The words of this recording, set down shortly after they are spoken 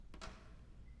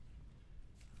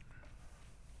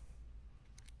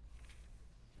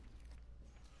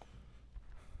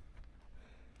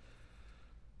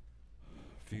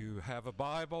have a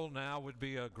Bible, now would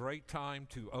be a great time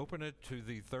to open it to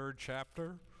the third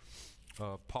chapter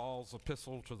of Paul's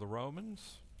epistle to the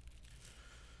Romans.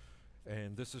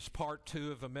 And this is part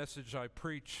 2 of a message I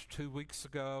preached 2 weeks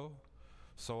ago,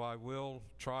 so I will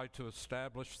try to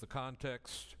establish the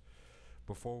context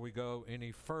before we go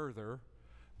any further.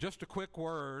 Just a quick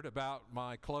word about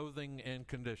my clothing and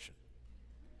condition.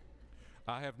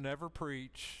 I have never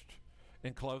preached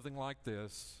in clothing like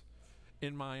this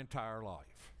in my entire life.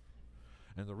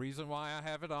 And the reason why I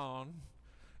have it on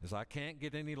is I can't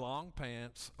get any long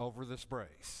pants over this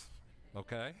brace,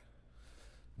 okay?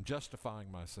 I'm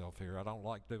justifying myself here. I don't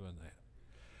like doing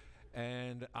that.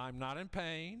 And I'm not in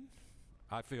pain.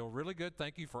 I feel really good.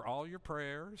 Thank you for all your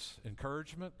prayers,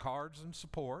 encouragement, cards, and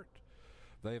support.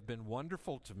 They have been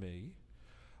wonderful to me.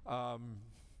 I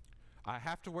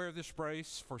have to wear this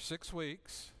brace for 6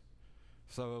 weeks,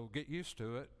 so get used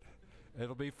to it.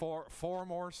 It'll be four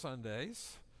more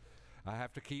Sundays. I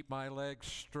have to keep my legs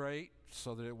straight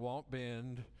so that it won't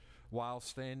bend while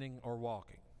standing or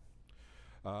walking.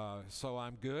 So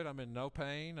I'm good. I'm in no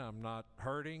pain. I'm not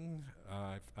hurting.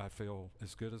 I feel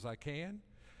as good as I can.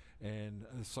 And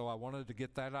so I wanted to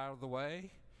get that out of the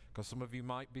way because some of you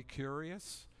might be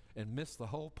curious and miss the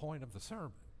whole point of the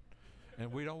sermon.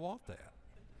 And we don't want that.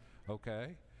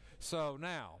 Okay? So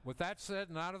now, with that said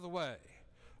and out of the way,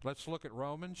 let's look at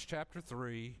Romans chapter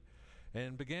 3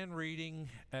 and begin reading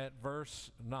at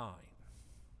verse 9.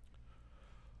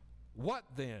 What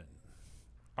then?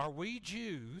 Are we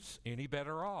Jews any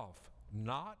better off?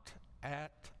 Not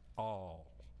at all.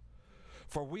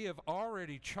 For we have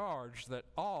already charged that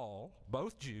all,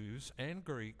 both Jews and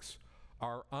Greeks,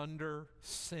 are under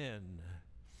sin.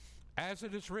 As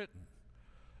it is written,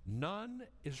 none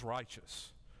is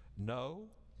righteous, no,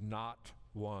 not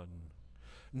one.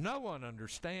 No one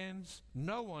understands,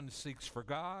 no one seeks for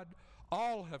God.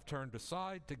 All have turned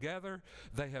aside together.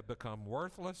 They have become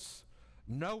worthless.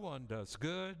 No one does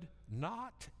good,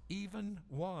 not even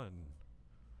one.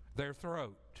 Their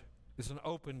throat is an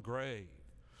open grave.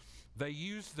 They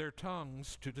use their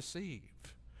tongues to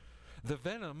deceive. The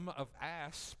venom of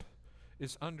asp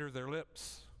is under their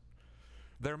lips.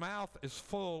 Their mouth is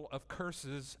full of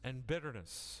curses and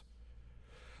bitterness.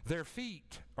 Their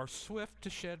feet are swift to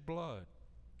shed blood.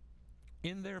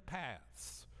 In their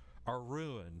paths are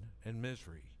ruin and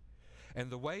misery, and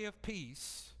the way of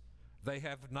peace they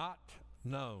have not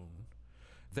known.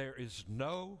 There is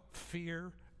no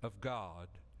fear of God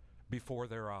before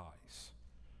their eyes.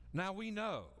 Now we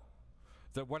know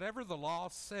that whatever the law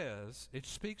says, it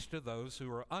speaks to those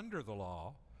who are under the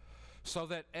law, so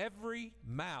that every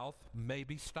mouth may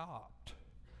be stopped,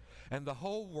 and the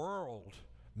whole world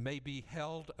may be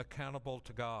held accountable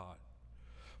to God.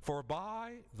 For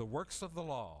by the works of the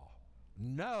law,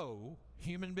 no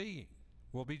human being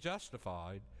will be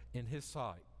justified in his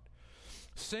sight,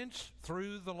 since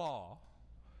through the law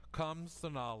comes the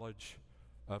knowledge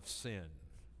of sin.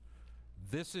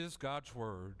 This is God's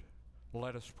word.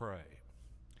 Let us pray.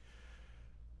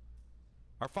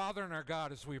 Our Father and our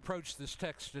God, as we approach this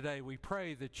text today, we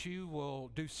pray that you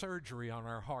will do surgery on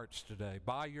our hearts today.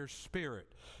 By your Spirit,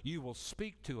 you will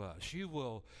speak to us. You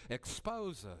will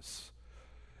expose us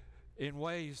in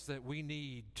ways that we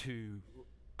need to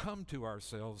come to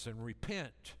ourselves and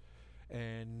repent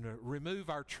and remove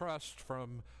our trust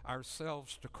from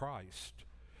ourselves to Christ.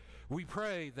 We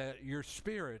pray that your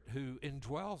Spirit who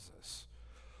indwells us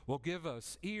will give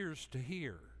us ears to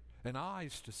hear and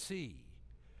eyes to see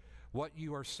what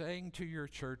you are saying to your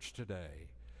church today.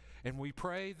 And we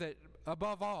pray that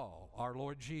above all, our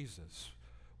Lord Jesus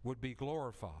would be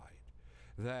glorified,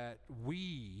 that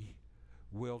we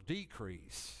will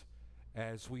decrease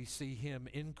as we see him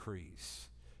increase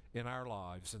in our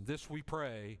lives. And this we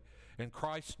pray in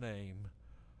Christ's name.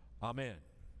 Amen.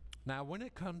 Now, when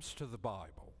it comes to the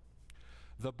Bible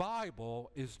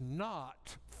is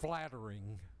not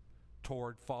flattering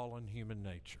toward fallen human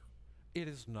nature. It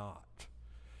is not.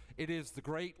 It is the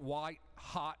great white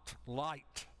hot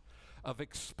light of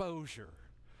exposure.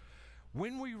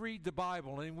 When we read the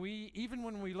Bible, and even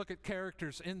when we look at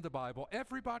characters in the Bible,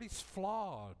 everybody's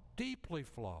flawed, deeply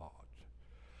flawed.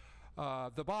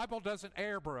 The Bible doesn't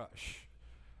airbrush.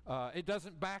 It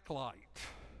doesn't backlight.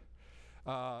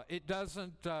 It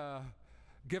doesn't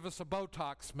give us a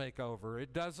Botox makeover.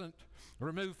 It doesn't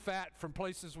remove fat from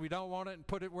places we don't want it and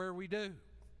put it where we do.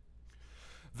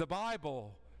 The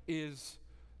Bible is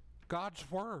God's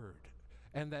Word.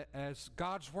 And that as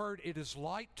God's Word, it is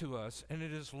light to us, and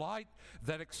it is light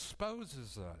that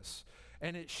exposes us.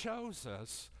 And it shows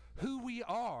us who we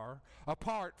are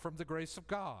apart from the grace of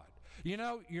God. You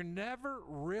know, you're never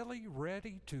really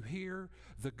ready to hear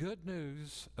the good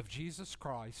news of Jesus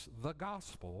Christ, the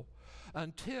gospel,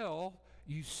 until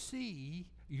you see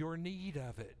your need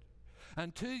of it,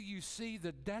 until you see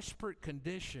the desperate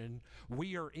condition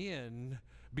we are in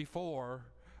before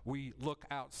we look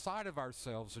outside of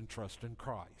ourselves and trust in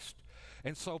Christ.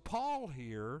 And so Paul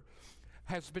here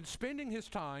has been spending his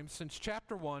time since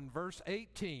chapter 1, verse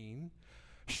 18,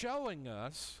 showing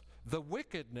us the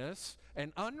wickedness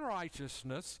and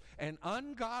unrighteousness and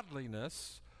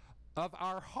ungodliness of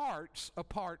our hearts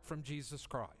apart from Jesus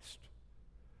Christ.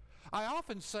 I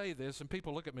often say this, and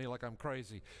people look at me like I'm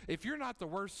crazy. If you're not the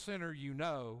worst sinner you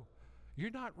know, you're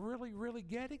not really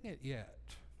getting it yet.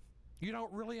 You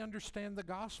don't really understand the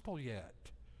gospel yet.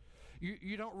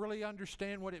 You don't really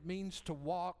understand what it means to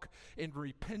walk in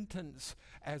repentance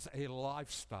as a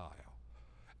lifestyle.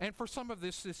 And for some of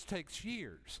this takes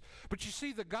years. But you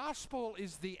see, the gospel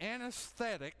is the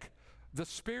anesthetic, the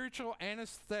spiritual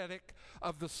anesthetic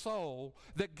of the soul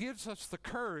that gives us the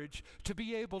courage to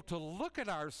be able to look at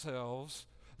ourselves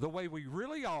the way we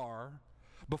really are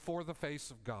before the face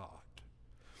of God.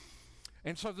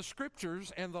 And so the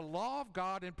scriptures and the law of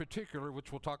God in particular,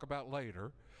 which we'll talk about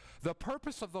later, the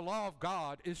purpose of the law of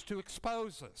God is to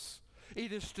expose us.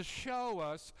 It is to show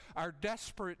us our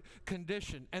desperate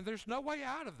condition. And there's no way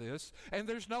out of this, and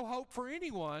there's no hope for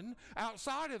anyone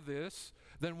outside of this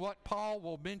than what Paul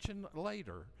will mention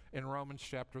later in Romans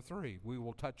chapter 3. We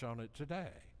will touch on it today.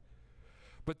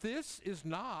 But this is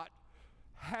not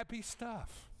happy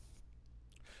stuff.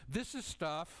 This is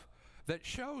stuff that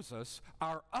shows us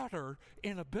our utter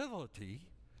inability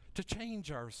to change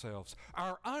ourselves,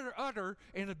 our utter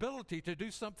inability to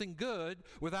do something good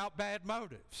without bad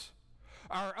motives,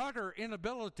 our utter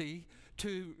inability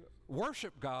to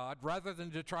worship God rather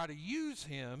than to try to use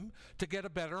Him to get a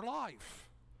better life.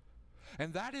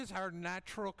 And that is our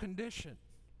natural condition.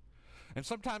 And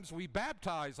sometimes we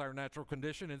baptize our natural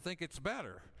condition and think it's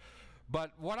better.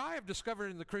 But what I have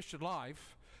discovered in the Christian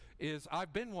life is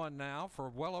I've been one now for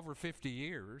well over 50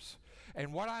 years,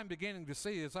 and what I'm beginning to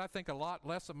see is I think a lot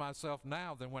less of myself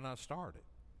now than when I started.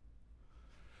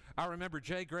 I remember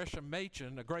J. Gresham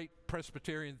Machen, a great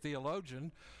Presbyterian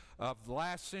theologian of the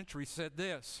last century, said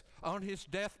this. On his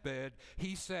deathbed,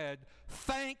 he said,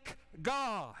 "Thank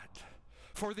God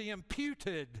for the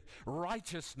imputed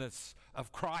righteousness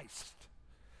of Christ."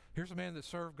 Here's a man that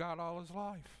served God all his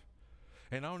life.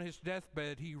 And on his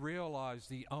deathbed, he realized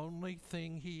the only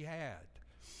thing he had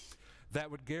that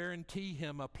would guarantee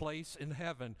him a place in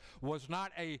heaven was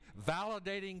not a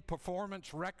validating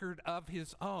performance record of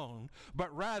his own,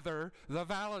 but rather the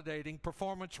validating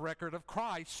performance record of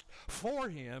Christ for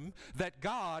him that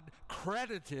God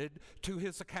credited to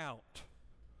his account.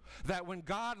 That when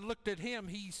God looked at him,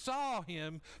 He saw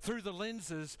him through the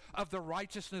lenses of the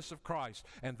righteousness of Christ.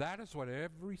 And that is what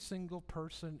every single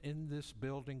person in this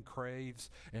building craves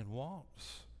and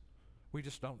wants. We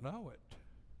just don't know it.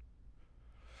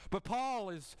 But Paul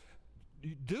is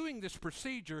doing this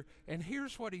procedure, and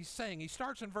here's what he's saying. He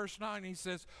starts in verse 9, and he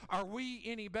says, "Are we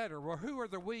any better?" Well, who are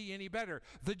the we any better?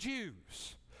 The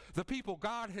Jews. The people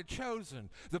God had chosen,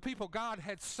 the people God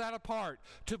had set apart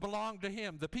to belong to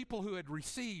Him, the people who had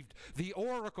received the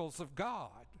oracles of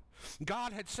God.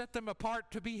 God had set them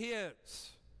apart to be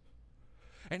His.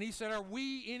 And he said, are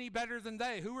we any better than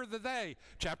they? Who are the they?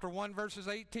 Chapter 1, verses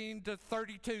 18 to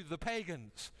 32, the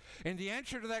pagans. And the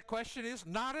answer to that question is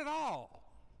not at all.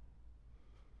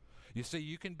 You see,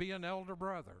 you can be an elder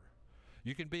brother.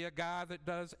 You can be a guy that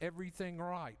does everything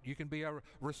right. You can be a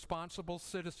responsible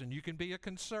citizen. You can be a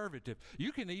conservative.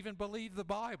 You can even believe the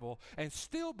Bible and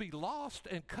still be lost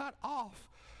and cut off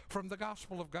from the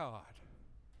gospel of God.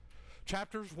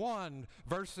 Chapters 1,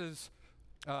 verses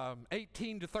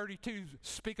 18 to 32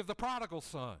 speak of the prodigal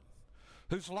son,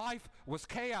 whose life was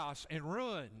chaos and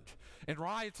ruined and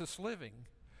riotous living.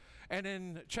 And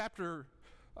in chapter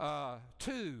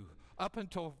 2, up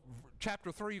until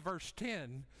chapter 3, verse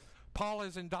 10, Paul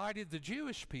has indicted the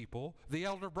Jewish people, the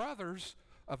elder brothers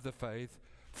of the faith,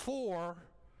 for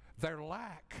their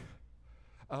lack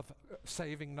of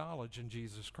saving knowledge in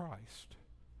Jesus Christ.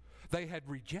 They had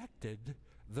rejected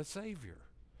the Savior.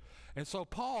 And so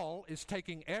Paul is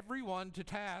taking everyone to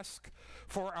task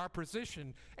for our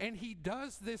position, and he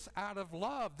does this out of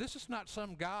love. This is not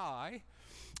some guy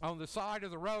on the side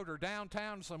of the road or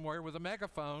downtown somewhere with a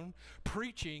megaphone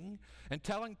preaching and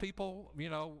telling people, you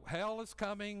know, hell is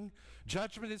coming,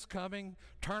 judgment is coming,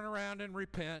 turn around and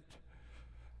repent.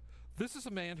 This is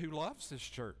a man who loves this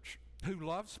church, who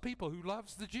loves people, who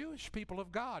loves the Jewish people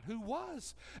of God, who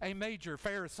was a major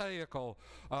Pharisaical,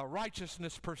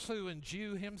 righteousness pursuing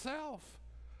Jew himself.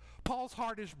 Paul's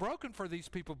heart is broken for these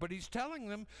people, but he's telling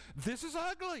them, this is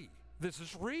ugly. This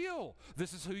is real.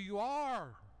 This is who you are.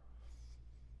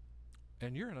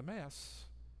 And you're in a mess.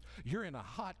 You're in a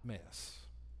hot mess,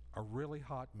 a really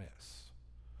hot mess.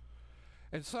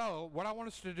 And so what I want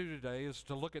us to do today is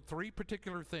to look at three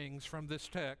particular things from this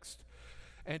text.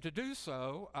 And to do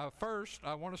so, first,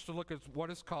 I want us to look at what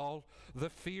is called the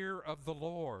fear of the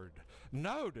Lord.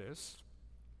 Notice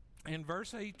in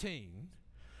verse 18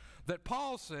 that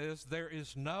Paul says there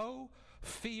is no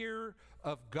fear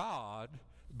of God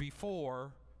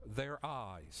before their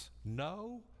eyes.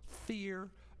 No fear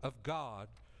of God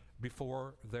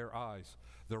before their eyes.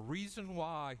 The reason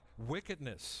why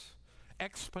wickedness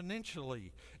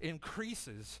exponentially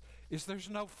increases is there's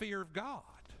no fear of God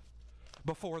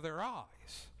before their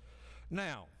eyes.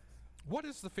 Now, what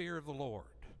is the fear of the Lord?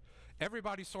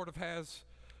 Everybody sort of has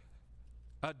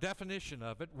a definition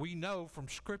of it. We know from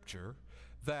Scripture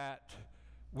that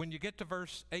when you get to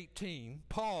verse 18,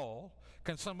 Paul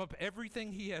can sum up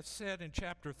everything he has said in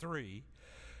chapter 3,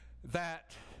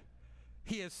 that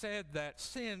he has said that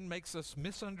sin makes us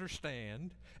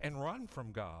misunderstand and run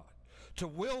from God, to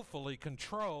willfully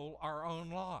control our own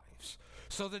lives,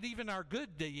 so that even our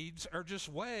good deeds are just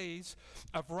ways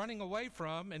of running away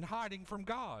from and hiding from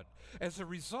God. As a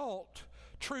result,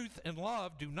 truth and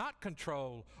love do not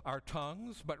control our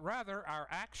tongues, but rather our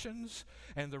actions,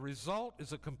 and the result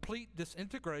is a complete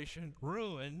disintegration,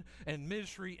 ruin, and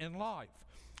misery in life.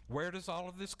 Where does all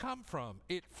of this come from?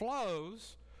 It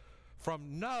flows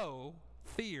from no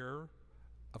fear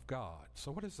of God.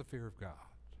 So what is the fear of God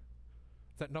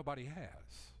that nobody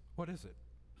has? What is it?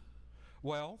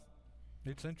 Well,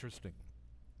 it's interesting.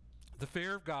 The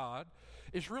fear of God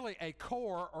is really a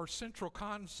core or central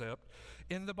concept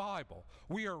in the Bible.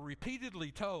 We are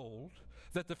repeatedly told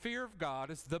that the fear of God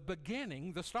is the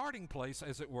beginning, the starting place,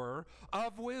 as it were,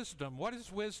 of wisdom. What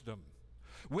is wisdom?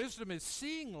 Wisdom is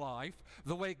seeing life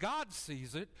the way God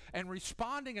sees it and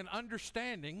responding and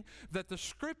understanding that the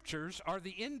Scriptures are the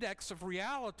index of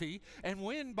reality, and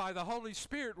when by the Holy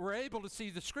Spirit we're able to see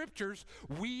the Scriptures,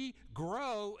 we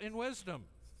grow in wisdom.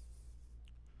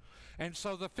 And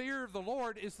so the fear of the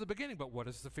Lord is the beginning. But what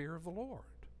is the fear of the Lord?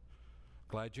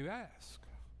 Glad you asked.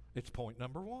 It's point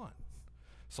number one.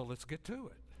 So let's get to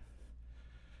it.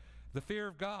 The fear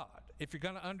of God. If you're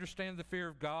going to understand the fear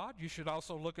of God, you should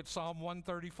also look at Psalm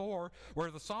 134, where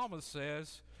the psalmist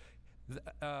says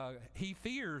he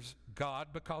fears God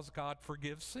because God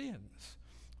forgives sins.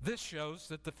 This shows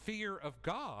that the fear of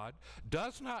God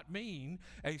does not mean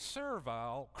a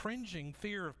servile, cringing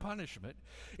fear of punishment.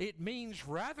 It means,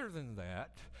 rather than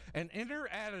that, an inner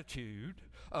attitude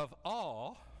of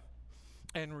awe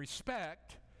and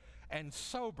respect and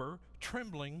sober,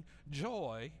 trembling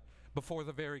joy before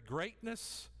the very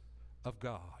greatness of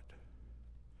God.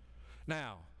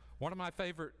 Now, one of my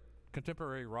favorite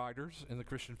contemporary writers in the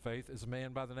Christian faith is a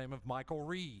man by the name of Michael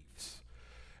Reeves.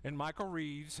 And Michael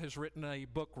Reeves has written a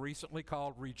book recently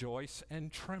called Rejoice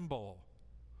and Tremble.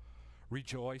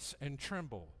 Rejoice and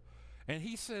Tremble. And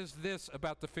he says this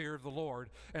about the fear of the Lord,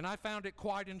 and I found it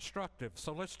quite instructive.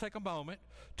 So let's take a moment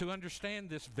to understand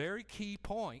this very key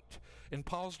point in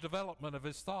Paul's development of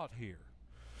his thought here.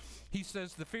 He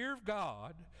says the fear of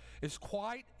God is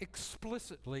quite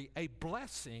explicitly a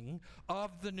blessing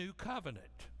of the new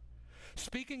covenant.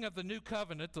 Speaking of the new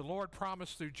covenant, the Lord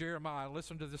promised through Jeremiah,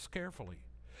 listen to this carefully,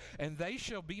 and they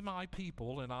shall be my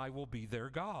people, and I will be their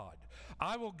God.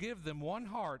 I will give them one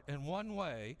heart and one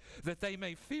way, that they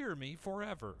may fear me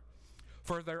forever,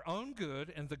 for their own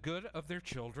good and the good of their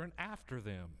children after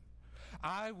them.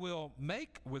 I will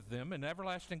make with them an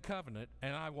everlasting covenant,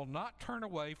 and I will not turn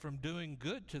away from doing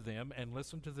good to them. And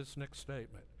listen to this next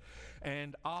statement.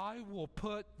 And I will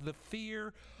put the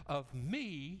fear of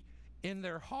me in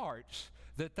their hearts,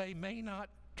 that they may not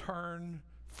turn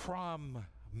from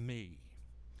me.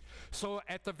 So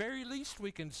at the very least,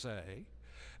 we can say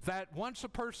that once a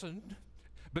person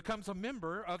becomes a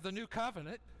member of the new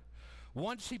covenant,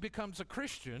 once he becomes a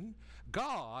Christian,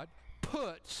 God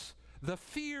puts the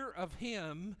fear of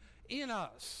him in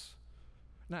us.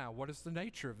 Now, what is the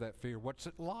nature of that fear? What's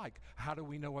it like? How do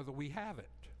we know whether we have it?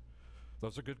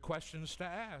 Those are good questions to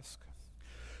ask.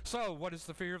 So, what is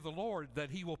the fear of the Lord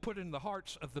that he will put in the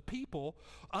hearts of the people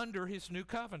under his new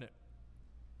covenant?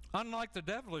 Unlike the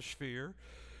devilish fear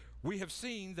we have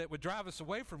seen that would drive us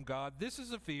away from God, this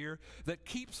is a fear that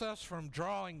keeps us from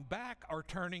drawing back or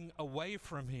turning away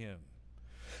from him.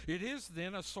 It is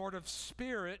then a sort of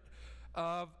spirit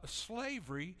of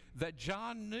slavery that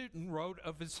John Newton wrote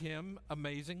of his hymn,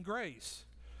 Amazing Grace.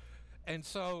 And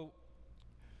so,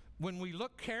 when we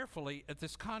look carefully at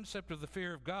this concept of the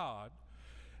fear of God,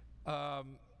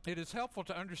 it is helpful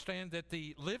to understand that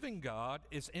the living God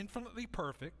is infinitely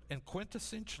perfect and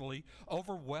quintessentially,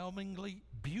 overwhelmingly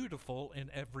beautiful in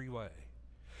every way.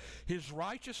 His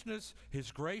righteousness,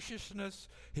 His graciousness,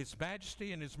 His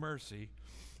majesty, and His mercy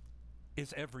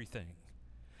is everything.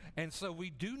 And so we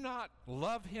do not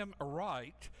love Him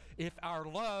aright if our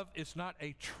love is not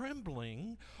a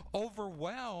trembling,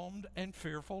 overwhelmed, and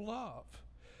fearful love.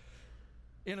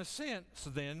 In a sense,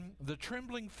 then, the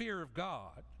trembling fear of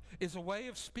God is a way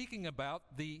of speaking about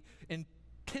the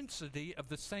intensity of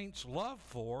the saints' love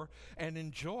for and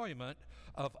enjoyment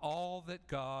of all that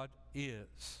God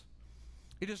is.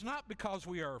 It is not because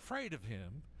we are afraid of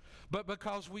Him, but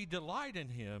because we delight in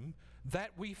Him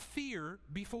that we fear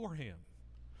before Him.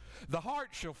 The heart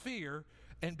shall fear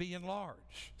and be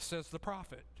enlarged, says the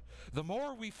prophet. The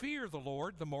more we fear the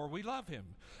Lord, the more we love Him,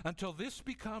 until this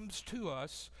becomes to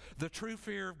us the true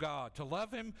fear of God, to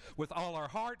love Him with all our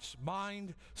hearts,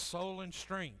 mind, soul, and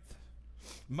strength.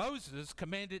 Moses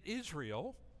commanded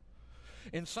Israel,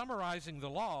 in summarizing the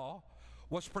law,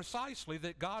 was precisely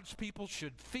that God's people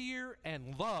should fear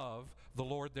and love the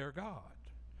Lord their God.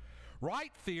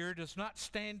 Right fear does not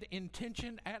stand in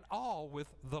tension at all with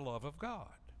the love of God.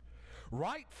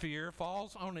 Right fear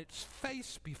falls on its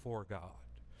face before God,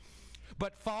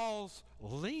 but falls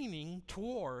leaning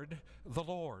toward the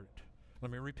Lord. Let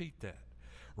me repeat that.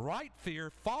 Right fear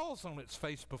falls on its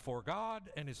face before God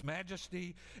and His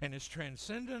majesty and His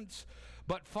transcendence,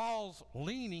 but falls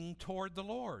leaning toward the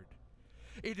Lord.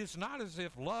 It is not as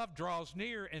if love draws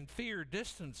near and fear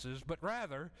distances, but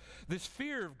rather this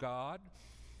fear of God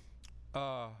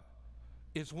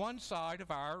is one side of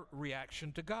our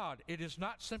reaction to God. It is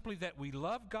not simply that we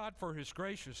love God for His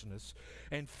graciousness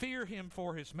and fear Him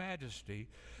for His majesty.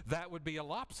 That would be a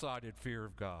lopsided fear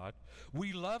of God.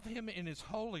 We love Him in His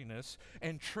holiness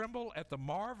and tremble at the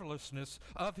marvelousness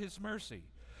of His mercy.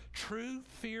 True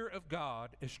fear of God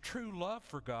is true love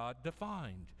for God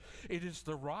defined. It is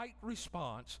the right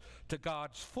response to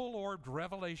God's full-orbed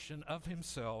revelation of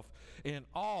Himself in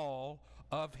all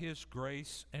of His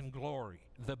grace and glory.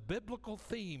 The biblical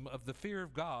theme of the fear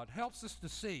of God helps us to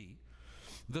see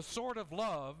the sort of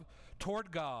love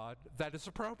toward God that is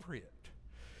appropriate.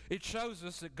 It shows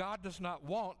us that God does not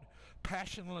want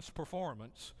passionless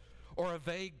performance or a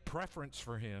vague preference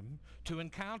for Him. To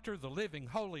encounter the living,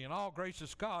 holy, and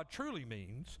all-gracious God truly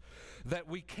means that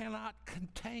we cannot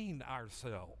contain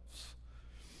ourselves.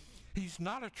 He's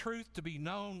not a truth to be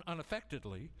known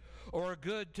unaffectedly or a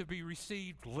good to be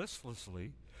received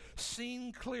listlessly.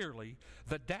 Seen clearly,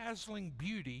 the dazzling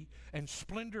beauty and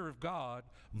splendor of God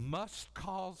must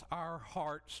cause our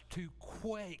hearts to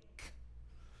quake.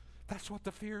 That's what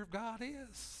the fear of God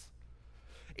is.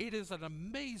 It is an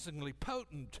amazingly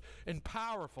potent and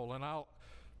powerful, and I'll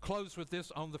close with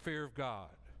this on the fear of God.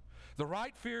 The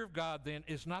right fear of God, then,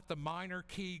 is not the minor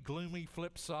key, gloomy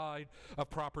flip side of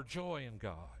proper joy in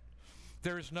God.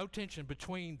 There is no tension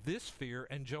between this fear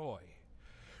and joy.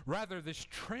 Rather, this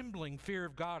trembling fear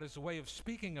of God is a way of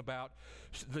speaking about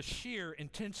the sheer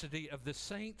intensity of the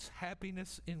saints'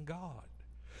 happiness in God.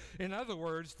 In other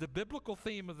words, the biblical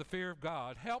theme of the fear of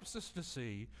God helps us to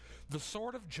see the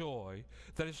sort of joy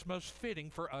that is most fitting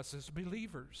for us as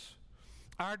believers.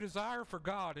 Our desire for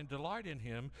God and delight in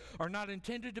Him are not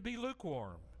intended to be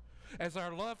lukewarm. As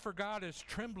our love for God is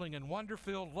trembling and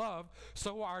wonder-filled love,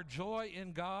 so our joy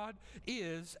in God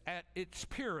is, at its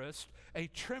purest, a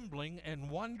trembling and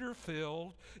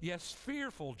wonder-filled, yes,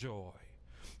 fearful joy.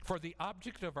 For the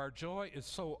object of our joy is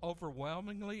so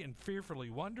overwhelmingly and fearfully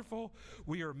wonderful,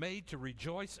 we are made to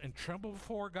rejoice and tremble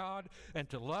before God and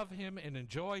to love Him and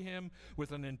enjoy Him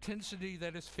with an intensity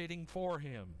that is fitting for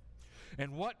Him.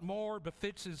 And what more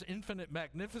befits His infinite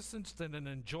magnificence than an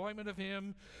enjoyment of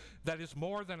Him that is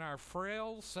more than our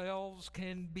frail selves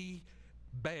can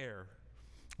bear,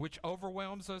 which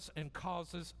overwhelms us and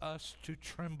causes us to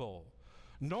tremble.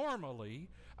 Normally,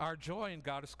 our joy in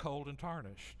God is cold and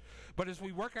tarnished. But as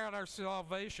we work out our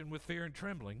salvation with fear and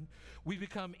trembling, we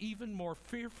become even more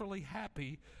fearfully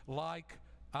happy like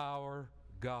our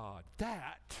God.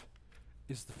 That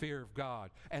is the fear of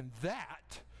God. And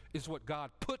that is what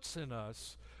God puts in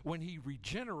us when He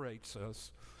regenerates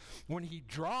us, when He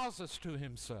draws us to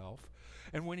Himself,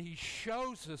 and when He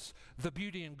shows us the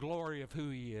beauty and glory of who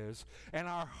He is, and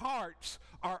our hearts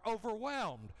are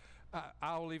overwhelmed.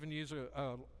 I will even use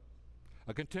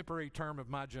a contemporary term of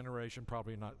my generation,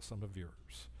 probably not some of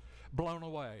yours. Blown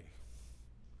away.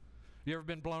 You ever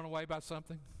been blown away by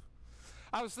something?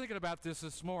 I was thinking about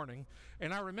this morning,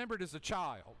 and I remembered as a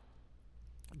child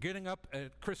getting up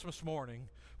at Christmas morning,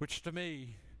 which to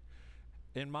me,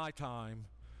 in my time,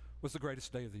 was the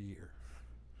greatest day of the year,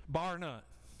 bar none.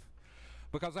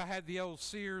 because I had the old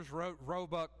Sears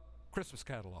Roebuck Christmas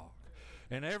catalog.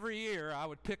 And every year I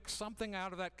would pick something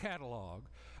out of that catalog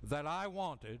that I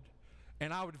wanted,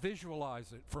 and I would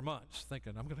visualize it for months,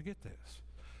 thinking, I'm going to get this.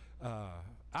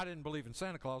 I didn't believe in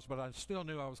Santa Claus, but I still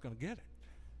knew I was going to get it.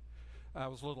 I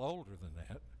was a little older than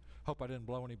that. Hope I didn't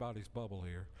blow anybody's bubble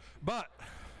here,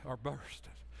 or burst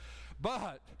it.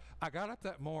 But I got up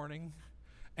that morning,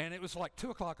 and it was like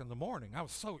 2 o'clock in the morning. I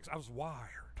was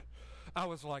wired. I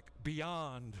was like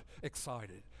beyond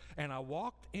excited. And I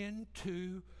walked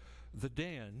into the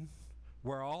den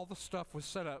where all the stuff was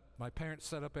set up. My parents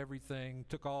set up everything,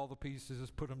 took all the pieces,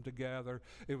 put them together.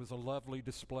 It was a lovely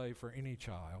display for any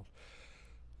child.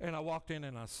 And I walked in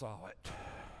and I saw it.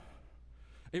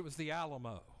 It was the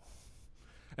Alamo.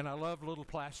 And I love little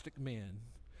plastic men.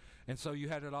 And so you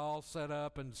had it all set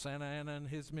up, and Santa Ana and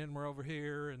his men were over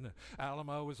here, and the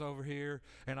Alamo was over here.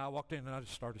 And I walked in and I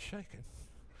just started shaking.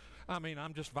 I mean,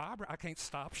 I'm just vibrant. I can't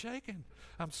stop shaking.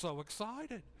 I'm so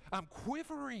excited. I'm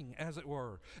quivering, as it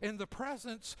were, in the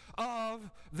presence of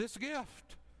this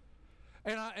gift.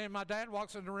 And my dad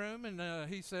walks in the room, and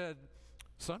he said,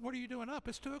 son, what are you doing up?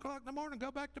 It's 2 o'clock in the morning.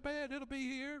 Go back to bed. It'll be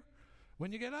here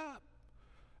when you get up.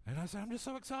 And I said, I'm just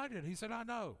so excited. He said, I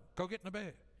know. Go get in the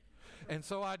bed. And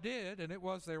so I did, and it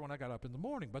was there when I got up in the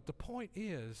morning. But the point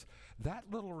is, that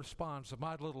little response of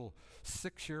my little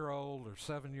 6-year-old or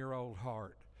 7-year-old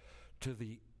heart to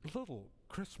the little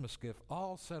Christmas gift,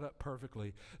 all set up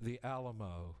perfectly, the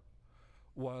Alamo,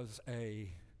 was an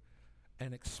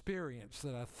experience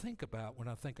that I think about when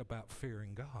I think about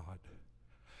fearing God.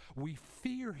 We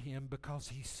fear him because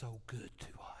he's so good to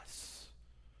us.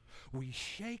 We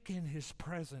shake in his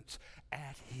presence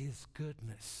at his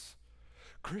goodness.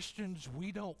 Christians,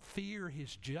 we don't fear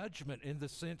his judgment in the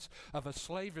sense of a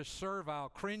slavish, servile,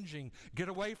 cringing, get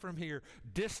away from here,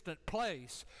 distant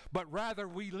place, but rather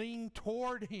we lean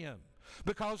toward him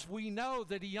because we know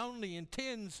that he only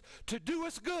intends to do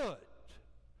us good.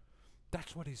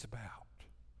 That's what he's about.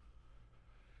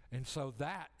 And so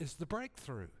that is the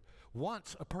breakthrough.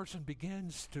 Once a person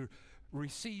begins to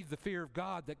receive the fear of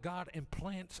God that God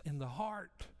implants in the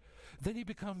heart, then he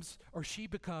becomes, or she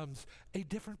becomes, a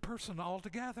different person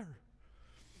altogether.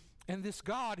 And this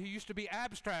God who used to be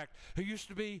abstract, who used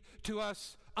to be to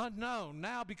us unknown,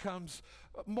 now becomes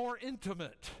more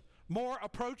intimate, more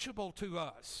approachable to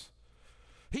us.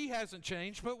 He hasn't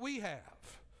changed, but we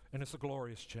have. And it's a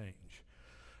glorious change.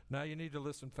 Now you need to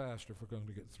listen faster if we're going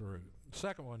to get through. The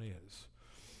second one is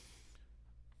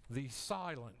the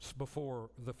silence before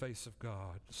the face of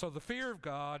God. So the fear of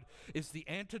God is the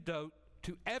antidote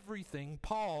to everything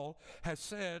Paul has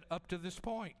said up to this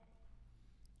point.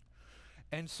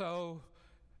 And so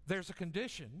there's a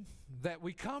condition that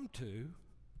we come to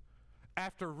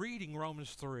after reading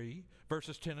Romans 3,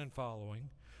 verses 10 and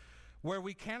following, where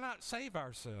we cannot save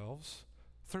ourselves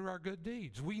through our good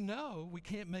deeds. We know we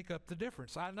can't make up the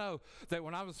difference. I know that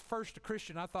when I was first a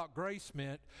Christian, I thought grace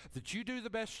meant that you do the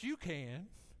best you can,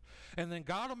 and then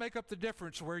God will make up the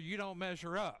difference where you don't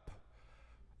measure up.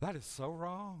 That is so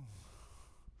wrong.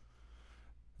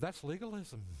 That's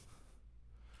legalism.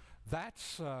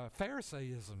 That's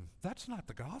Pharisaism. That's not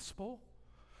the gospel.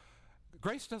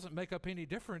 Grace doesn't make up any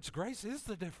difference. Grace is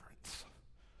the difference.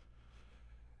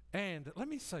 And let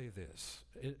me say this,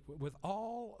 with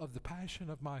all of the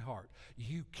passion of my heart,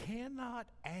 you cannot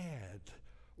add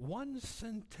one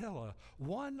scintilla,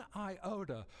 one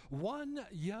iota, one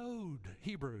yod,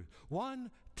 Hebrew, one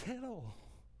tittle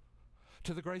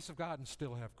to the grace of God and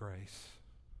still have grace.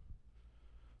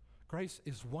 Grace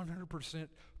is 100%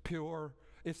 pure.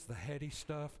 It's the heady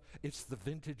stuff. It's the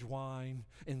vintage wine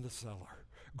in the cellar.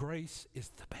 Grace is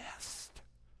the best.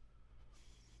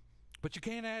 But you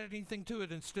can't add anything to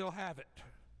it and still have it.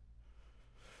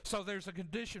 So there's a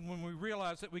condition when we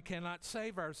realize that we cannot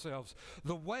save ourselves.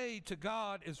 The way to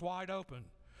God is wide open.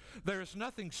 There is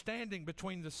nothing standing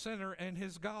between the sinner and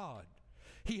his God.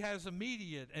 He has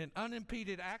immediate and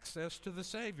unimpeded access to the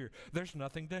Savior. There's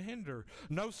nothing to hinder.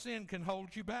 No sin can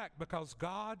hold you back because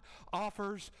God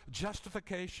offers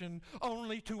justification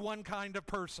only to one kind of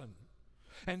person,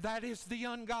 and that is the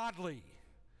ungodly.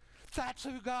 That's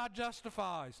who God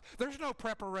justifies. There's no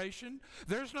preparation.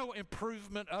 There's no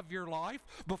improvement of your life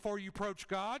before you approach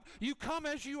God. You come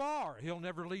as you are. He'll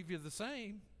never leave you the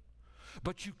same,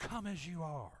 but you come as you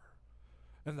are,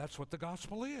 and that's what the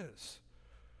gospel is.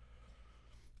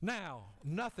 Now,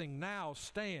 nothing now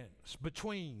stands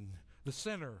between the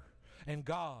sinner and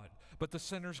God but the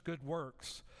sinner's good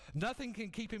works. Nothing can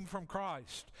keep him from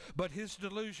Christ but his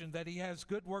delusion that he has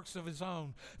good works of his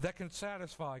own that can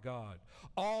satisfy God.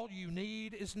 All you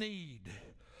need is need.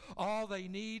 All they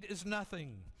need is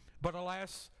nothing. But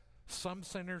alas, Some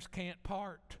sinners can't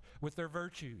part with their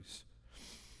virtues.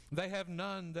 They have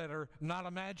none that are not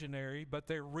imaginary, but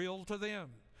they're real to them.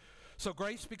 So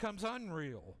grace becomes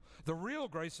unreal. The real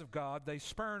grace of God they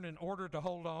spurn in order to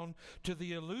hold on to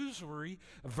the illusory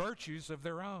virtues of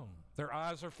their own. Their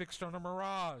eyes are fixed on a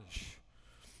mirage.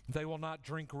 They will not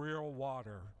drink real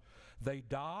water. They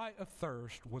die of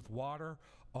thirst with water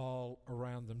all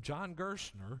around them. John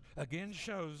Gerstner again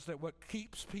shows that what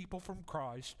keeps people from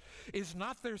Christ is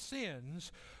not their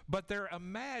sins, but their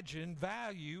imagined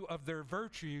value of their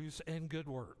virtues and good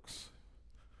works.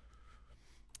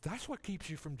 That's what keeps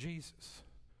you from Jesus.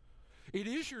 It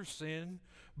is your sin,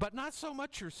 but not so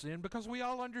much your sin, because we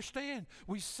all understand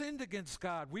we sinned against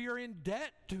God. We are in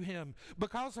debt to Him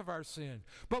because of our sin.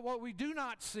 But what we do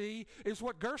not see is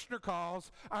what Gerstner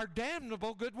calls our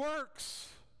damnable good works.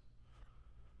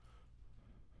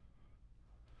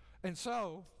 And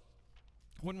so,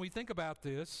 when we think about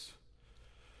this,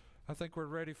 I think we're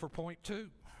ready for point 2,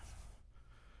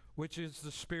 which is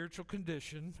the spiritual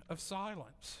condition of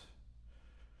silence.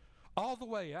 All the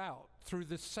way out through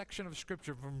this section of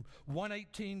Scripture from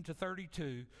 1:18 to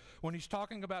 32, when he's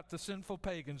talking about the sinful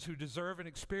pagans who deserve and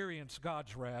experience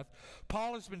God's wrath,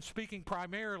 Paul has been speaking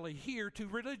primarily here to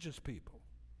religious people.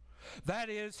 That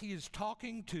is, he is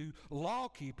talking to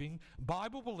law-keeping,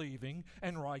 Bible-believing,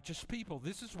 and righteous people.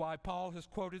 This is why Paul has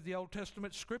quoted the Old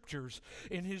Testament Scriptures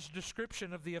in his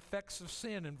description of the effects of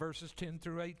sin in verses 10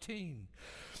 through 18.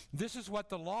 This is what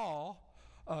the law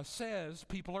says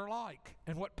people are like,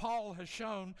 and what Paul has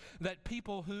shown that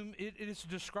people whom it is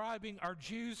describing are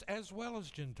Jews as well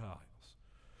as Gentiles.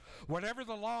 Whatever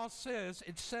the law says,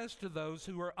 it says to those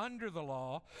who are under the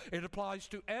law. It applies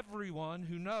to everyone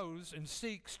who knows and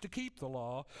seeks to keep the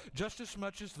law, just as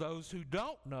much as those who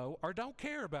don't know or don't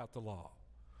care about the law.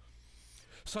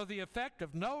 So the effect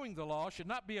of knowing the law should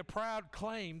not be a proud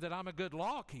claim that I'm a good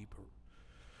law keeper,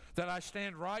 that I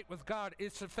stand right with God.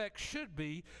 Its effect should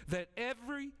be that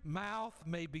every mouth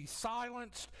may be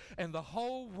silenced and the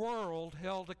whole world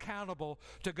held accountable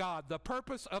to God. The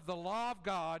purpose of the law of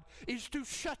God is to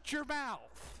shut your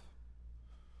mouth.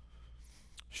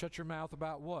 Shut your mouth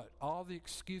about what? All the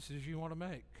excuses you want to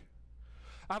make.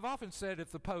 I've often said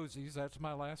if the Posies, that's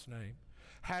my last name,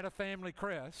 had a family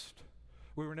crest,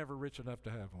 we were never rich enough to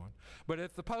have one. But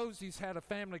if the Posies had a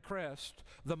family crest,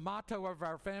 the motto of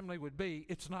our family would be,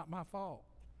 it's not my fault.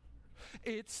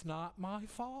 It's not my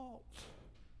fault.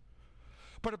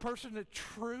 But a person that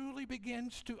truly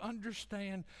begins to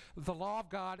understand the law of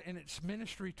God and its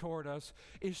ministry toward us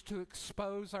is to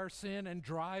expose our sin and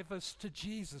drive us to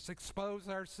Jesus. Expose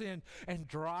our sin and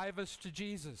drive us to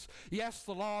Jesus. Yes,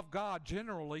 the law of God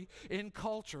generally in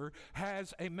culture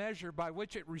has a measure by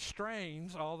which it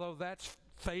restrains, although that's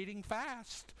fading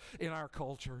fast in our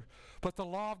culture. But the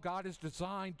law of God is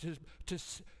designed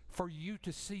for you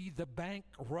to see the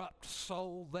bankrupt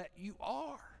soul that you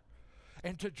are,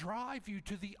 and to drive you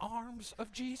to the arms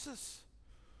of Jesus.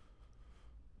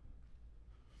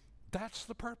 That's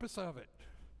the purpose of it.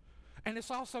 And it's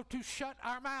also to shut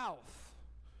our mouth.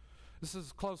 This is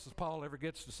as close as Paul ever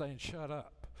gets to saying shut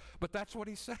up. But that's what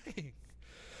he's saying.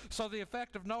 So the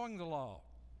effect of knowing the law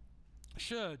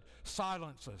should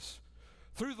silence us.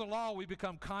 Through the law, we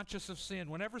become conscious of sin.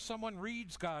 Whenever someone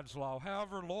reads God's law,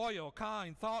 however loyal,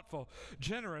 kind, thoughtful,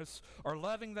 generous, or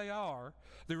loving they are,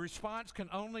 the response can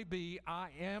only be, I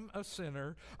am a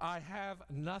sinner. I have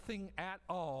nothing at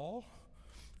all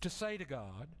to say to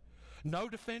God, no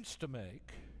defense to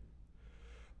make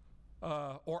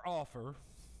or offer.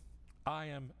 I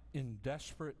am in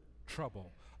desperate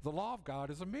trouble. The law of God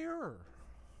is a mirror.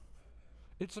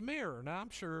 It's a mirror. Now, I'm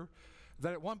sure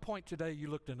that at one point today you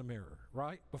looked in the mirror,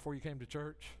 right, before you came to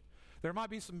church. There might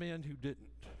be some men who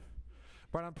didn't,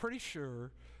 but I'm pretty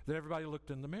sure that everybody looked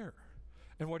in the mirror.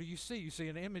 And what do you see? You see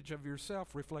an image of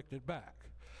yourself reflected back.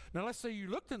 Now, let's say you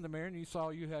looked in the mirror and you saw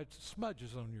you had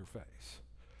smudges on your face.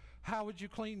 How would you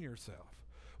clean yourself?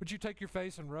 Would you take your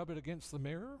face and rub it against the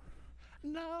mirror?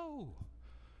 No.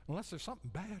 Unless there's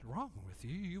something bad wrong with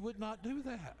you, you would not do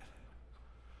that.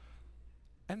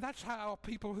 And that's how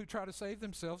people who try to save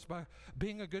themselves by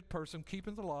being a good person,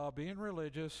 keeping the law, being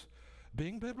religious,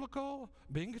 being biblical,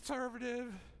 being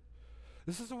conservative.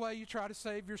 This is the way you try to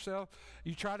save yourself.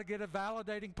 You try to get a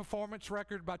validating performance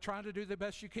record by trying to do the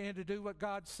best you can to do what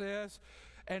God says.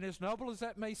 And as noble as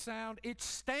that may sound, it's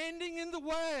standing in the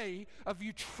way of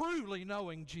you truly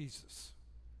knowing Jesus.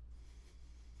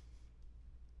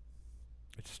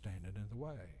 It's standing in the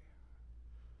way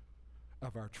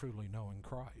of our truly knowing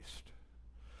Christ.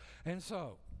 And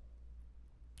so,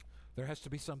 there has to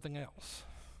be something else.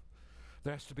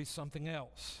 There has to be something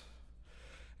else.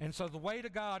 And so the way to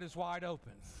God is wide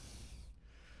open.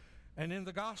 And in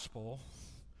the gospel,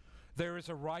 there is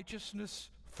a righteousness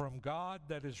from God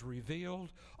that is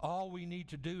revealed. All we need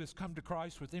to do is come to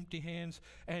Christ with empty hands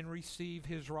and receive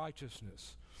his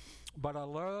righteousness. But I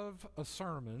love a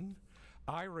sermon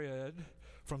I read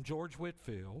from George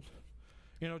Whitefield.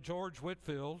 You know, George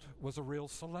Whitefield was a real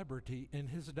celebrity in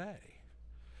his day.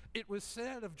 It was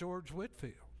said of George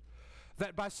Whitefield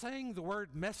that by saying the word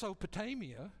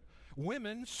Mesopotamia,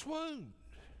 women swooned.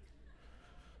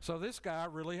 So this guy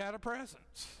really had a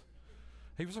presence.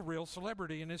 He was a real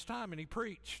celebrity in his time, and he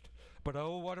preached. But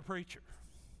oh, what a preacher.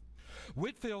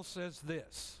 Whitefield says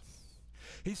this.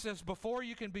 He says, before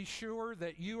you can be sure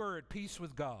that you are at peace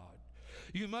with God,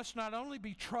 you must not only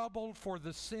be troubled for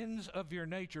the sins of your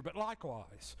nature, but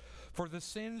likewise for the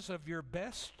sins of your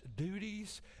best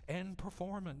duties and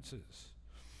performances.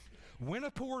 When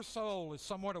a poor soul is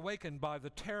somewhat awakened by the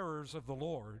terrors of the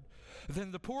Lord,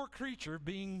 then the poor creature,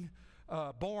 being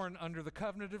born under the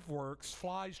covenant of works,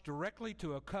 flies directly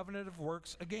to a covenant of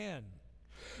works again.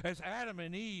 As Adam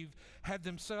and Eve hid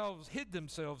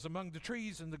themselves among the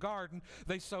trees in the garden,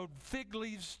 they sewed fig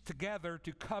leaves together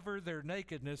to cover their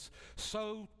nakedness.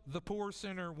 So the poor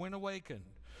sinner, when awakened,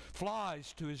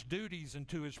 flies to his duties and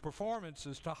to his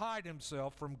performances to hide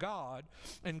himself from God,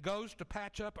 and goes to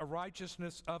patch up a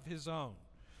righteousness of his own.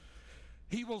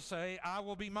 He will say, I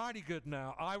will be mighty good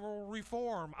now. I will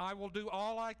reform. I will do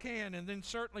all I can. And then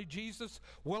certainly Jesus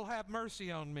will have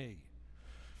mercy on me.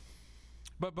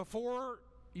 But before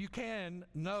you can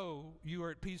know you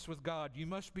are at peace with God, you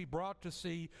must be brought to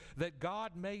see that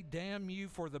God may damn you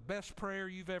for the best prayer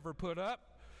you've ever put up.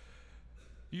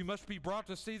 You must be brought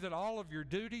to see that all of your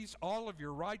duties, all of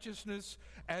your righteousness,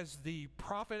 as the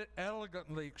prophet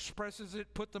elegantly expresses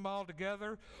it, put them all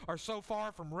together, are so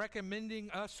far from recommending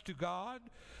us to God,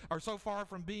 are so far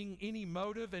from being any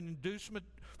motive and inducement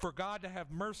for God to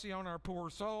have mercy on our poor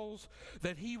souls,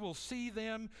 that he will see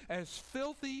them as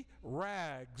filthy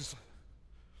rags,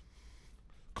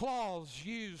 cloths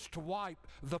used to wipe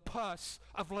the pus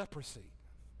of leprosy.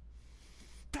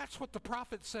 That's what the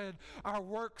prophet said our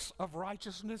works of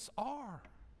righteousness are.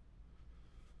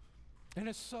 And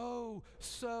it's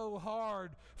so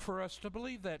hard for us to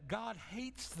believe that. God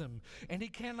hates them, and he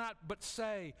cannot but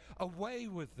say, away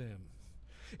with them.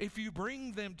 If you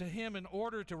bring them to him in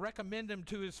order to recommend them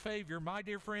to his favor, my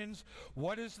dear friends,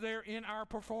 what is there in our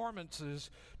performances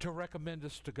to recommend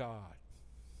us to God?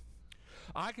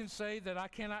 I can say that I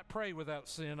cannot pray without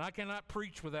sin. I cannot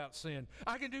preach without sin.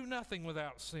 I can do nothing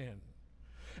without sin.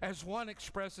 As one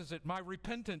expresses it, my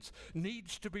repentance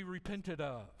needs to be repented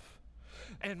of,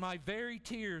 and my very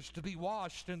tears to be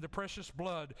washed in the precious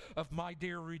blood of my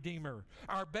dear Redeemer.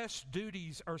 Our best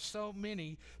duties are so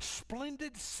many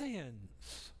splendid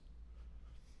sins.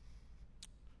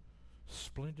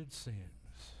 Splendid sins.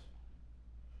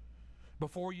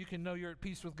 Before you can know you're at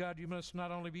peace with God, you must not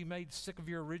only be made sick of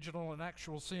your original and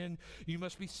actual sin, you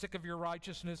must be sick of your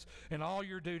righteousness and all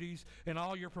your duties and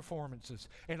all your performances.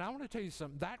 And I want to tell you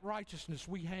something, that righteousness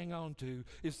we hang on to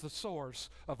is the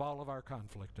source of all of our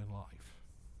conflict in life.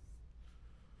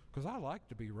 Because I like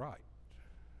to be right.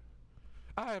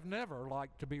 I have never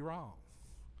liked to be wrong.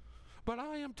 But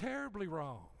I am terribly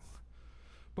wrong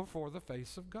before the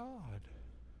face of God.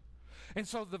 And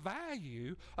so the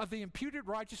value of the imputed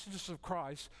righteousness of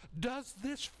Christ does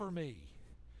this for me.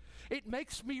 It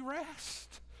makes me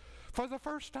rest. For the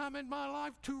first time in my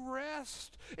life, to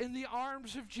rest in the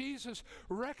arms of Jesus,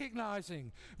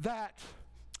 recognizing that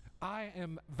I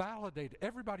am validated.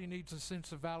 Everybody needs a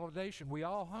sense of validation. We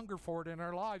all hunger for it in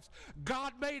our lives.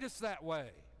 God made us that way.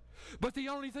 But the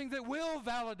only thing that will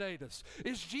validate us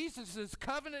is Jesus'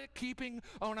 covenant keeping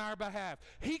on our behalf.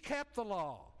 He kept the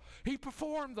law. He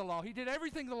performed the law. He did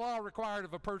everything the law required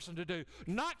of a person to do,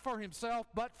 not for himself,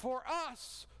 but for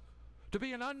us, to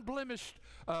be an unblemished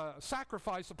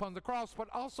sacrifice upon the cross, but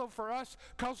also for us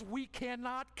because we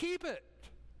cannot keep it.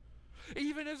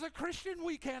 Even as a Christian,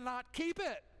 we cannot keep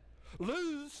it.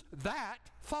 Lose that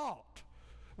thought.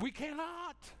 We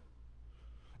cannot.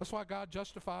 That's why God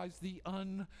justifies the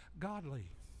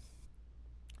ungodly.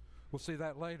 We'll see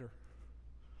that later.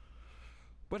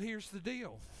 But here's the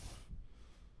deal.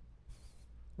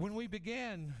 When we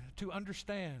begin to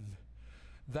understand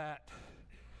that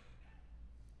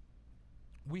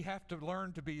we have to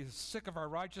learn to be as sick of our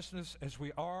righteousness as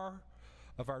we are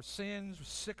of our sins,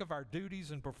 sick of our duties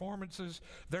and performances,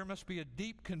 there must be a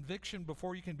deep conviction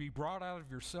before you can be brought out of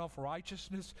your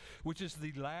self-righteousness, which is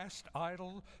the last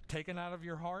idol taken out of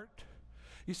your heart.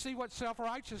 You see, what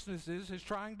self-righteousness is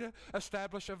trying to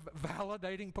establish a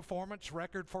validating performance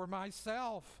record for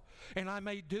myself. And I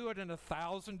may do it in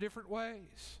 1,000 different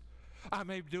ways. I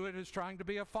may do it as trying to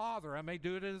be a father. I may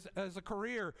do it as a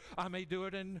career. I may do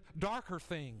it in darker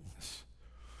things,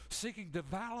 seeking to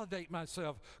validate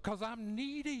myself because I'm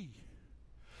needy.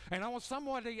 And I want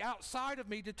somebody outside of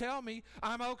me to tell me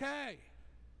I'm okay.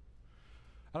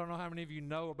 I don't know how many of you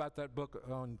know about that book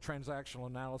on transactional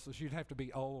analysis. You'd have to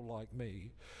be old like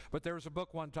me. But there was a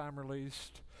book one time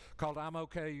released called I'm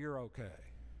Okay, You're Okay.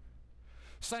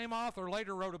 Same author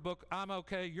later wrote a book, I'm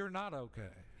Okay, You're Not Okay.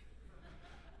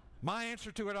 My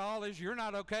answer to it all is you're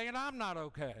not okay and I'm not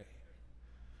okay.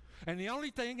 And the only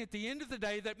thing at the end of the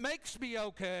day that makes me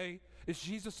okay is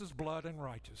Jesus' blood and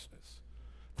righteousness.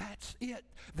 That's it.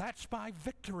 That's my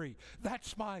victory.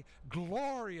 That's my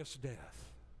glorious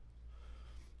death.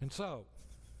 And so,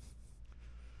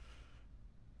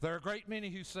 there are a great many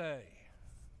who say,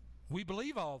 we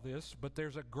believe all this, but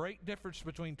there's a great difference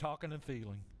between talking and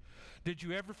feeling. Did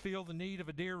you ever feel the need of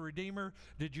a dear Redeemer?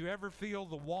 Did you ever feel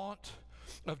the want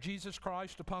of Jesus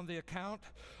Christ upon the account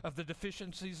of the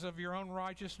deficiencies of your own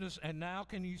righteousness? And now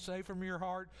can you say from your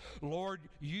heart, Lord,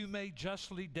 you may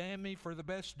justly damn me for the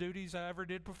best duties I ever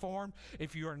did perform?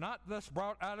 If you are not thus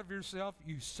brought out of yourself,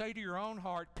 you say to your own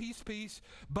heart, peace, peace,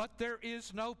 but there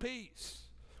is no peace.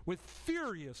 With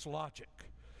furious logic,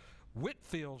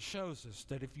 Whitefield shows us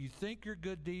that if you think your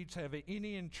good deeds have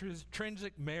any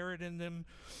intrinsic merit in them,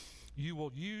 you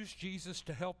will use Jesus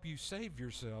to help you save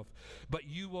yourself, but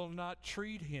you will not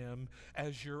treat him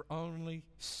as your only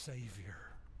Savior.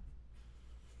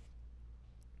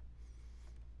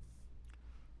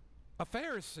 A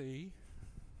Pharisee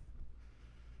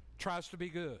tries to be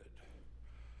good.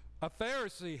 A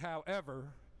Pharisee, however,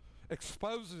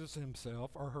 exposes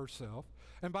himself or herself.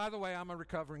 And by the way, I'm a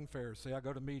recovering Pharisee. I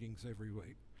go to meetings every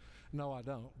week. No, I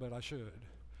don't, but I should.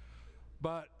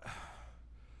 But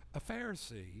a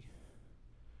Pharisee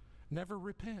never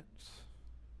repents.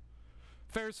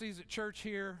 Pharisees at church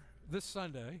here this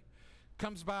Sunday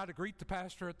comes by to greet the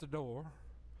pastor at the door,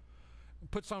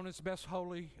 puts on his best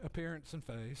holy appearance and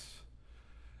face,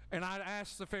 and I'd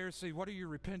ask the Pharisee, what are you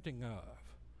repenting of?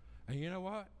 And you know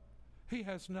what? He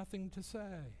has nothing to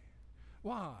say.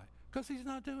 Why? Because he's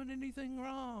not doing anything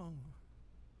wrong.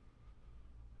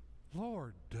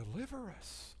 Lord, deliver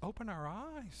us. Open our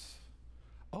eyes.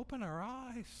 Open our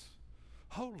eyes.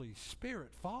 Holy Spirit,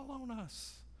 fall on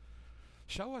us.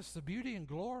 Show us the beauty and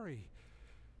glory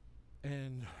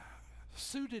and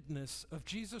suitedness of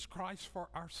Jesus Christ for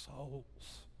our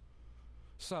souls.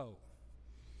 So,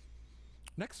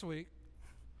 next week,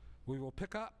 we will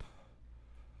pick up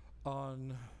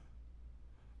on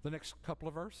the next couple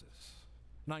of verses,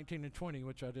 19 and 20,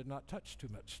 which I did not touch too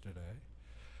much today.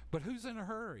 But who's in a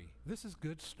hurry? This is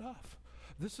good stuff.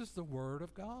 This is the Word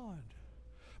of God.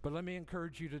 But let me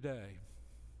encourage you today.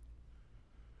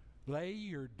 Lay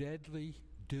your deadly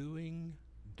doing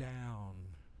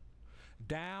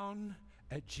down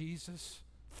at Jesus'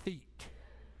 feet.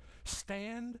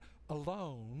 Stand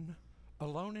alone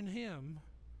in him,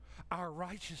 our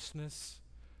righteousness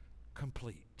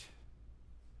complete.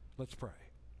 Let's pray.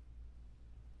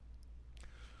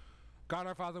 God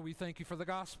our Father, we thank you for the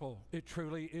gospel. It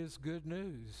truly is good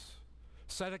news,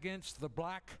 set against the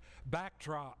black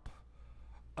backdrop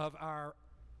of our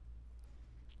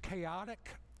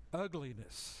chaotic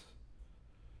ugliness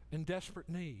and desperate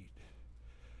need.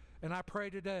 And I pray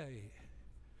today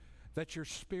that your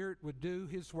Spirit would do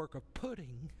his work of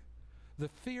putting the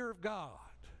fear of God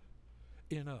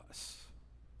in us,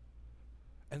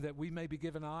 and that we may be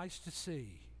given eyes to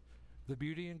see the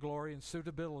beauty and glory and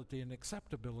suitability and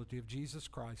acceptability of Jesus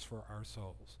Christ for our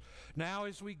souls. Now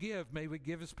as we give, may we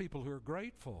give as people who are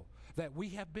grateful that we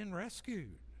have been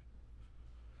rescued.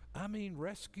 I mean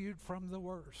rescued from the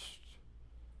worst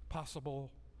possible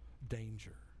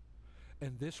danger.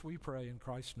 And this we pray in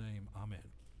Christ's name. Amen.